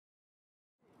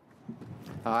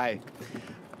Hi.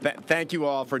 Thank you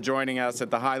all for joining us at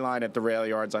the High Line at the rail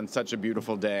yards on such a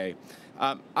beautiful day.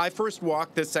 I first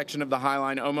walked this section of the High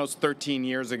Line almost 13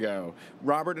 years ago.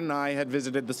 Robert and I had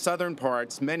visited the southern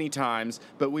parts many times,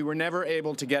 but we were never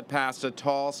able to get past a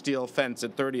tall steel fence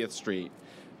at 30th Street.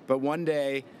 But one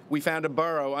day, we found a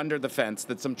burrow under the fence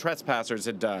that some trespassers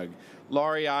had dug.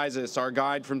 Laurie Isis, our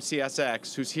guide from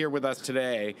CSX, who's here with us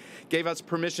today, gave us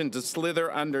permission to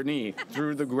slither underneath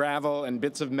through the gravel and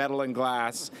bits of metal and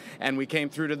glass, and we came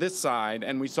through to this side,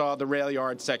 and we saw the rail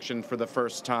yard section for the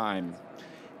first time.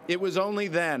 It was only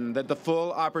then that the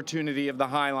full opportunity of the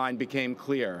High Line became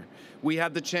clear. We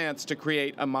had the chance to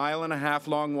create a 1.5 mile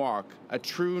long walk, a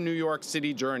true New York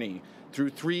City journey, through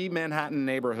 3 Manhattan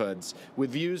neighborhoods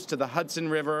with views to the Hudson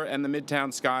River and the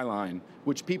Midtown skyline,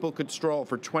 which people could stroll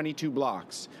for 22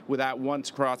 blocks without once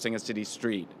crossing a city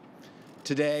street.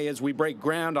 Today, as we break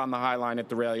ground on the High Line at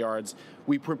the rail yards,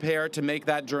 we prepare to make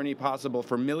that journey possible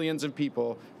for millions of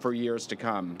people for years to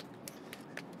come.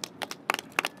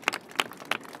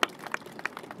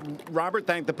 Robert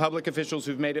thanked the public officials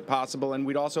who've made it possible, and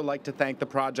we'd also like to thank the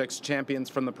project's champions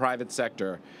from the private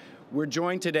sector. We're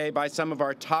joined today by some of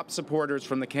our top supporters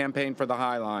from the Campaign for the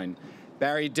High Line: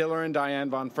 Barry Diller and Diane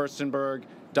von Furstenberg,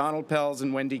 Donald Pelz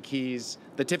and Wendy Keyes,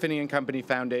 the Tiffany and Company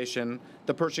Foundation,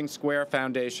 the Pershing Square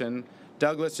Foundation,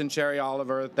 Douglas and Sherry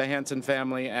Oliver, the Hanson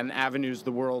family, and Avenues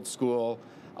the World School,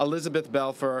 Elizabeth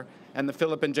Belfer, and the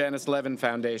Philip and Janice Levin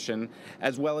Foundation,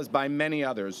 as well as by many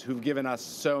others who've given us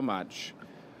so much.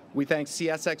 We thank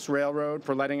CSX Railroad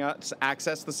for letting us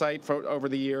access the site over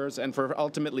the years and for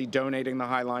ultimately donating the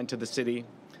High Line to the city.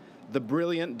 The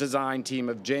brilliant design team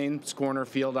of James Corner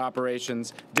Field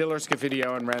Operations, Diller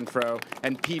Scofidio and Renfro,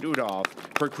 and Pete Udolph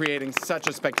for creating such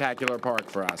a spectacular park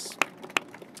for us.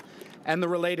 And the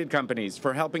related companies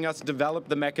for helping us develop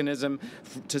the mechanism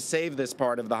to save this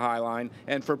part of the High Line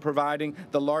and for providing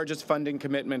the largest funding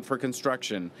commitment for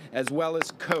construction, as well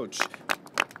as Coach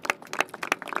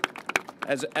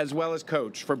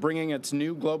for bringing its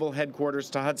new global headquarters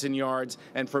to Hudson Yards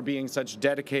and for being such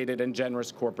dedicated and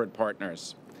generous corporate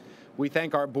partners. We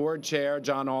thank our board chair,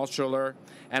 John Alschuler,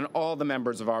 and all the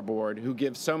members of our board who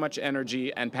give so much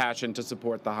energy and passion to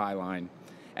support the High Line,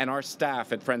 and our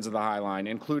staff at Friends of the High Line,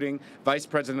 including Vice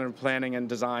President of Planning and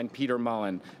Design, Peter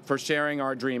Mullen, for sharing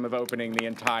our dream of opening the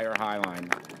entire High Line.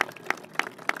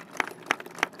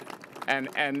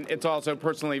 And it's also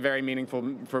personally very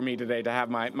meaningful for me today to have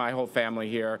my whole family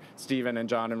here. Stephen and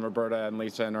John and Roberta and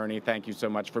Lisa and Ernie, thank you so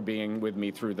much for being with me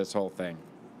through this whole thing.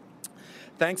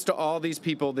 Thanks to all these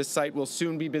people, this site will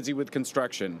soon be busy with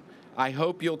construction. I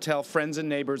hope you'll tell friends and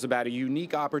neighbors about a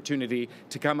unique opportunity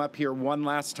to come up here one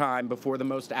last time before the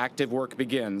most active work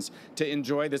begins, to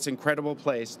enjoy this incredible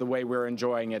place the way we're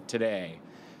enjoying it today.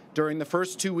 During the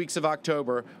first 2 weeks of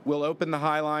October, we'll open the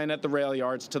High Line at the rail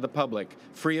yards to the public,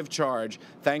 free of charge,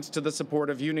 thanks to the support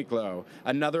of Uniqlo,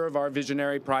 another of our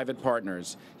visionary private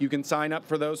partners. You can sign up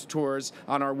for those tours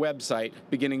on our website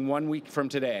beginning 1 week from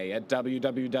today at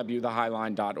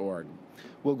www.thehighline.org.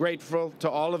 We're grateful to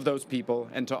all of those people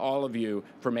and to all of you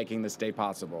for making this day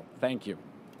possible. Thank you.